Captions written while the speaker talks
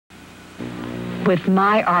With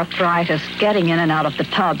my arthritis, getting in and out of the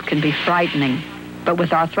tub can be frightening. But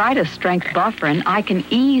with Arthritis Strength Bufferin, I can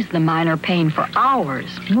ease the minor pain for hours,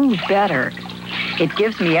 move better. It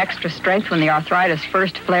gives me extra strength when the arthritis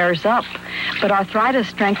first flares up. But Arthritis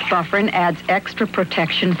Strength Bufferin adds extra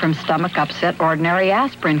protection from stomach upset ordinary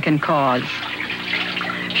aspirin can cause.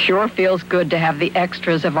 Sure feels good to have the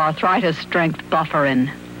extras of Arthritis Strength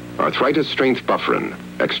Bufferin. Arthritis Strength Bufferin.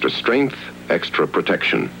 Extra strength, extra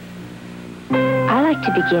protection. I like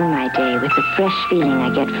to begin my day with the fresh feeling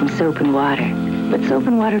I get from soap and water. But soap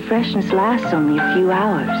and water freshness lasts only a few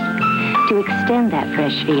hours. To extend that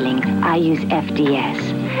fresh feeling, I use FDS.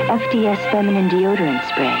 FDS Feminine Deodorant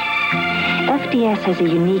Spray. FDS has a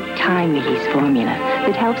unique time-release formula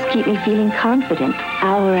that helps keep me feeling confident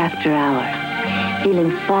hour after hour.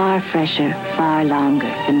 Feeling far fresher, far longer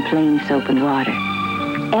than plain soap and water.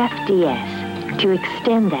 FDS, to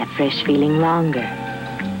extend that fresh feeling longer.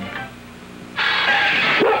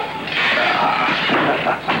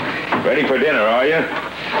 Ready for dinner, are you?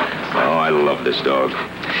 Oh, I love this dog.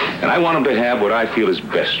 And I want him to have what I feel is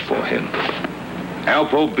best for him.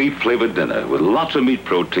 Alpo beef-flavored dinner with lots of meat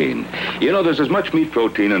protein. You know, there's as much meat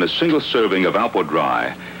protein in a single serving of Alpo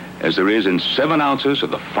Dry as there is in 7 ounces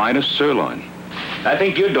of the finest sirloin. I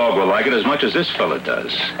think your dog will like it as much as this fella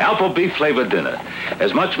does. Alpo beef-flavored dinner.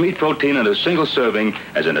 As much meat protein in a single serving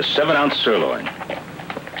as in a 7-ounce sirloin.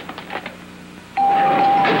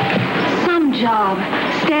 Some job.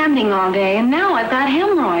 Standing all day, and now I've got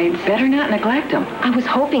hemorrhoids. Better not neglect them. I was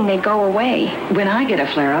hoping they'd go away. When I get a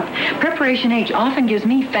flare-up, Preparation H often gives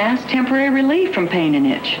me fast, temporary relief from pain and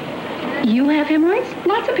itch. You have hemorrhoids?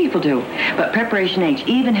 Lots of people do. But Preparation H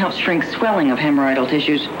even helps shrink swelling of hemorrhoidal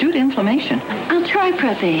tissues due to inflammation. I'll try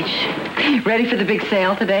Prep H. Ready for the big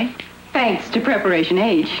sale today? Thanks to Preparation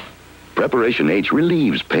H. Preparation H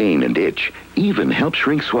relieves pain and itch, even helps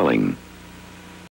shrink swelling.